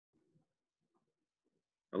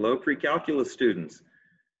Hello, pre-calculus students.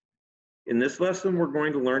 In this lesson, we're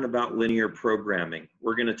going to learn about linear programming.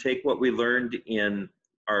 We're going to take what we learned in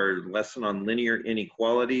our lesson on linear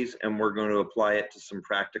inequalities and we're going to apply it to some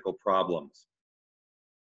practical problems.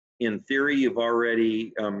 In theory, you've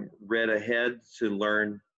already read ahead to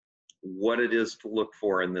learn what it is to look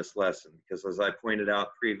for in this lesson, because as I pointed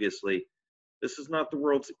out previously, this is not the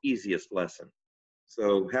world's easiest lesson.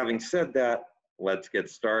 So having said that, let's get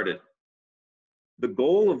started. The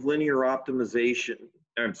goal of linear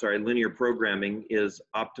programming is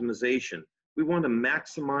optimization. We want to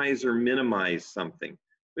maximize or minimize something.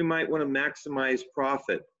 We might want to maximize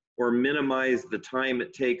profit or minimize the time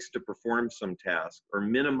it takes to perform some task or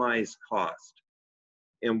minimize cost.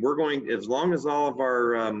 And we're going, as long as all of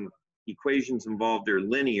our equations involved are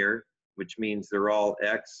linear, which means they're all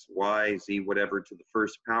x, y, z, whatever to the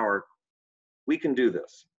first power, we can do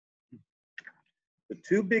this. The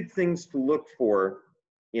two big things to look for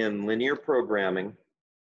in linear programming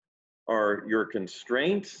are your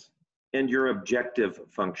constraints and your objective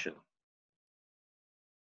function.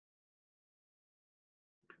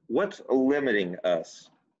 What's limiting us?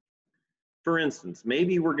 For instance,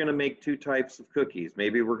 maybe we're going to make two types of cookies.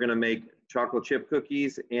 Maybe we're going to make chocolate chip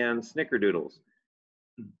cookies and snickerdoodles.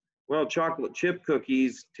 Well, chocolate chip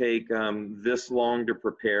cookies take this long to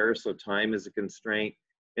prepare, so time is a constraint.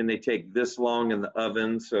 And they take this long in the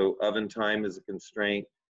oven, so oven time is a constraint.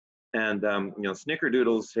 And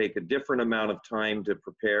snickerdoodles take a different amount of time to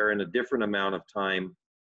prepare and a different amount of time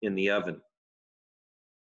in the oven.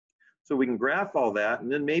 So we can graph all that, and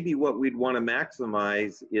then maybe what we'd want to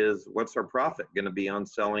maximize is what's our profit going to be on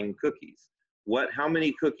selling cookies? How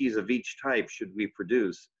many cookies of each type should we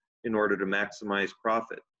produce in order to maximize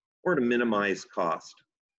profit or to minimize cost?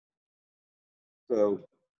 So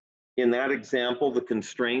in that example, the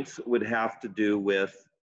constraints would have to do with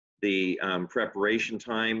the preparation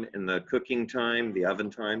time and the cooking time, the oven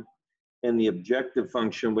time, and the objective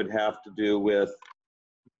function would have to do with,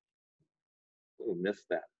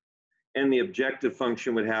 and the objective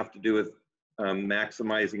function would have to do with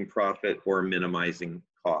maximizing profit or minimizing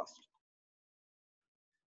cost.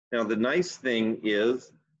 Now, the nice thing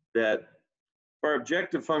is that our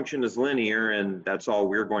objective function is linear, and that's all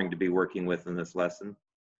we're going to be working with in this lesson.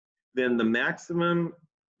 Then the maximum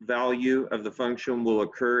value of the function will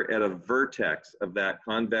occur at a vertex of that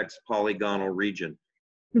convex polygonal region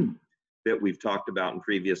that we've talked about in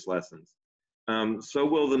previous lessons. So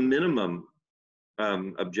will the minimum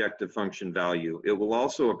objective function value. It will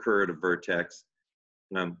also occur at a vertex,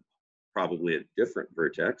 probably a different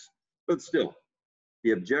vertex, but still,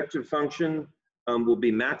 the objective function will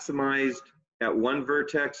be maximized at one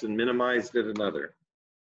vertex and minimized at another.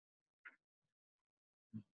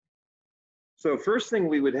 So first thing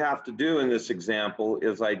we would have to do in this example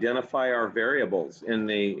is identify our variables. In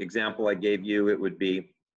the example I gave you, it would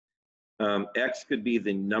be X could be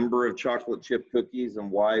the number of chocolate chip cookies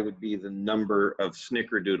and Y would be the number of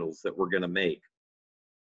snickerdoodles that we're going to make.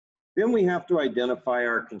 Then we have to identify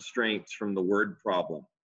our constraints from the word problem.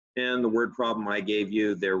 And the word problem I gave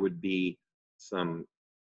you, there would be some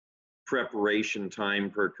preparation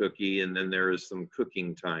time per cookie, and then there is some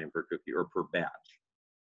cooking time per cookie or per batch.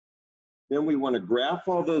 Then we want to graph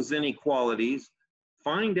all those inequalities,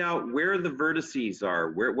 find out where the vertices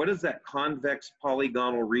are, what is that convex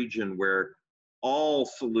polygonal region where all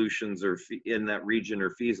solutions are in that region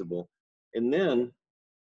are feasible. And then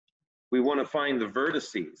we want to find the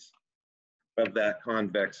vertices of that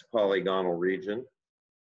convex polygonal region.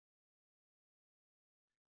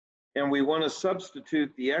 And we want to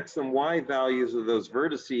substitute the X and Y values of those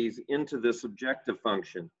vertices into this objective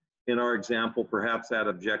function. In our example, perhaps that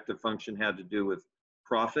objective function had to do with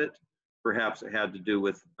profit. Perhaps it had to do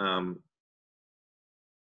with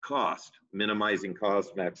cost, minimizing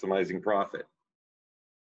cost, maximizing profit.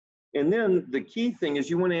 And then the key thing is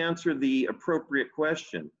you want to answer the appropriate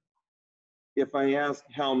question. If I ask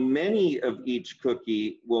how many of each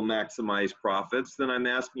cookie will maximize profits, then I'm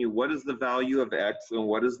asking you what is the value of X and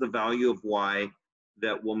what is the value of Y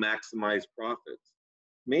that will maximize profits.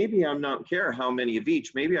 Maybe I don't care how many of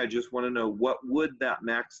each. Maybe I just want to know what would that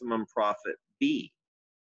maximum profit be.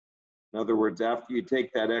 In other words, after you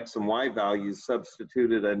take that X and Y values,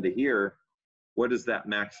 substitute it into here, what is that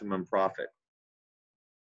maximum profit?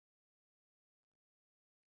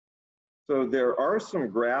 So there are some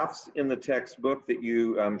graphs in the textbook that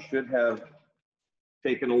you should have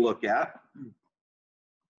taken a look at.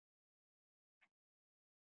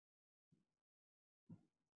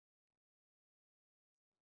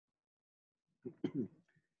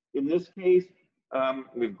 In this case,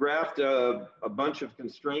 We've graphed a bunch of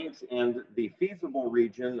constraints, and the feasible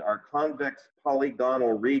region, our convex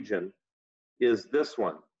polygonal region, is this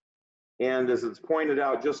one. And as it's pointed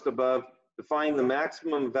out just above, to find the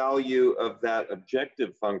maximum value of that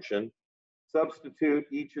objective function, substitute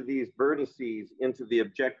each of these vertices into the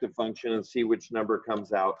objective function and see which number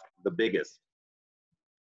comes out the biggest.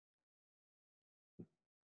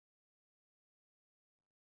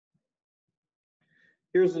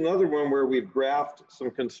 Here's another one where we've graphed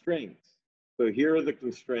some constraints. So here are the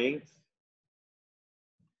constraints.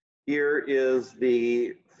 Here is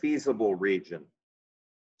the feasible region.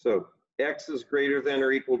 So x is greater than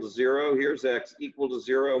or equal to 0. Here's x equal to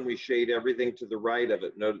 0, and we shade everything to the right of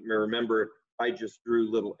it. Remember, I just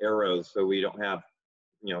drew little arrows, so we don't have,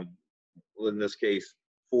 you know, in this case,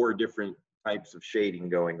 4 different types of shading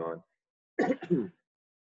going on.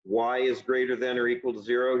 Y is greater than or equal to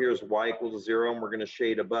 0. Here's y equal to 0, and we're going to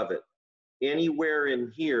shade above it. Anywhere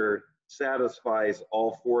in here satisfies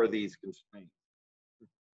all 4 of these constraints.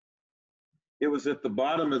 It was at the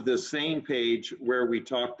bottom of this same page where we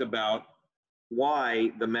talked about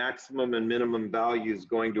why the maximum and minimum value is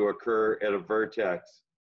going to occur at a vertex.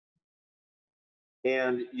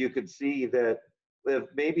 And you could see that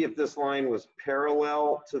if this line was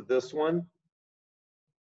parallel to this one,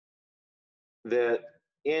 that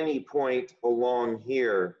any point along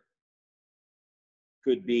here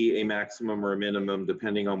could be a maximum or a minimum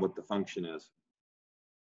depending on what the function is.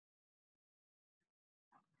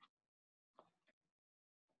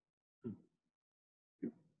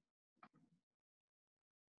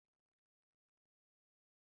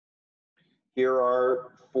 Here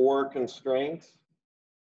are 4 constraints.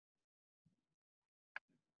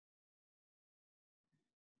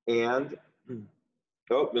 And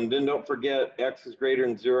then don't forget, x is greater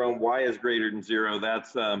than 0 and y is greater than 0.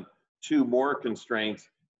 That's 2 more constraints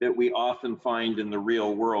that we often find in the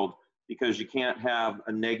real world because you can't have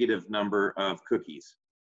a negative number of cookies.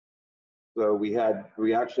 So we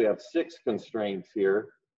actually have 6 constraints here,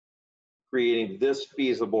 creating this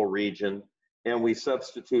feasible region, and we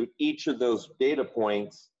substitute each of those data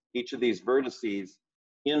points, each of these vertices,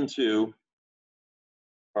 into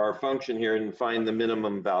our function here and find the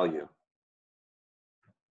minimum value.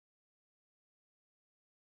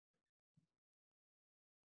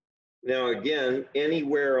 Now again,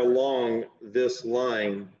 anywhere along this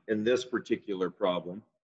line in this particular problem,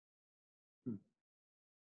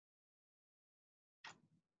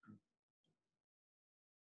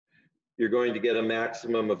 you're going to get a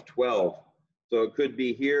maximum of 12. So it could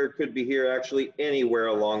be here, actually anywhere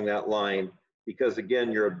along that line, because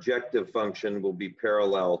again, your objective function will be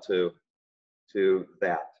parallel to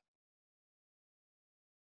that.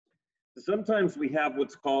 Sometimes we have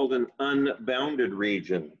what's called an unbounded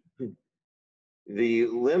region. The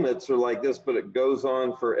limits are like this, but it goes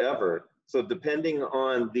on forever. So depending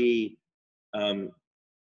on the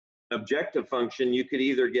objective function, you could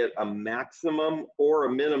either get a maximum or a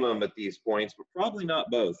minimum at these points, but probably not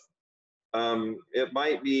both. It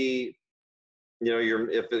might be, you know,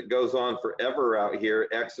 if it goes on forever out here,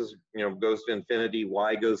 x is, you know, goes to infinity,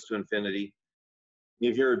 y goes to infinity.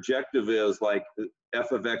 If your objective is like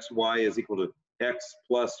f of x, y is equal to x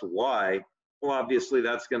plus y, well, obviously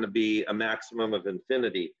that's going to be a maximum of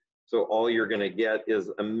infinity. So all you're going to get is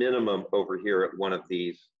a minimum over here at one of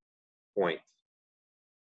these points.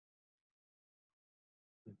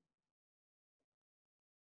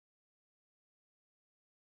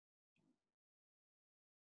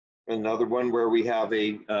 Another one where we have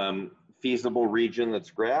a feasible region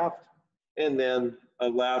that's graphed, and then a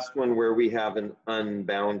last one where we have an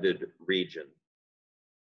unbounded region.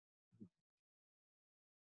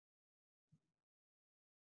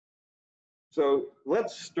 So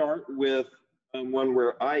let's start with one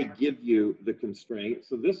where I give you the constraint.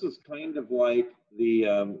 So this is kind of like the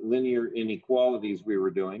linear inequalities we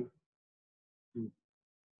were doing.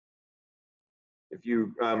 If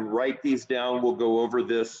you write these down, we'll go over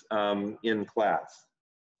this in class.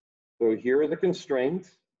 So here are the constraints.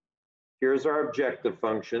 Here's our objective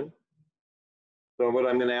function. So what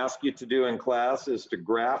I'm going to ask you to do in class is to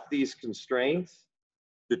graph these constraints,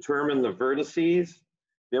 determine the vertices.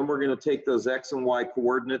 Then we're going to take those x and y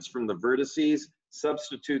coordinates from the vertices,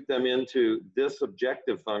 substitute them into this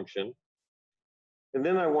objective function. And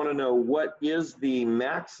then I want to know what is the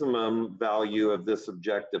maximum value of this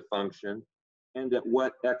objective function and at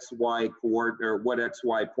what xy coordinate or what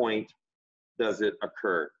xy point does it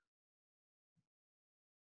occur.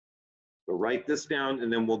 So write this down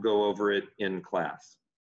and then we'll go over it in class.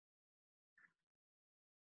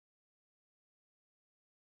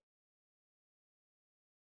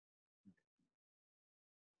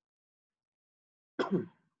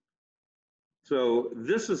 So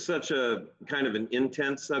this is such a kind of an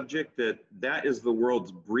intense subject that is the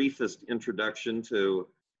world's briefest introduction to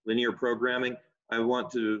linear programming. I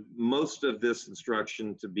want most of this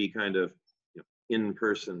instruction to be kind of, in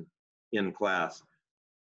person, in class.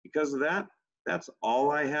 Because of that, that's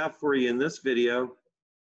all I have for you in this video.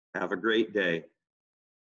 Have a great day.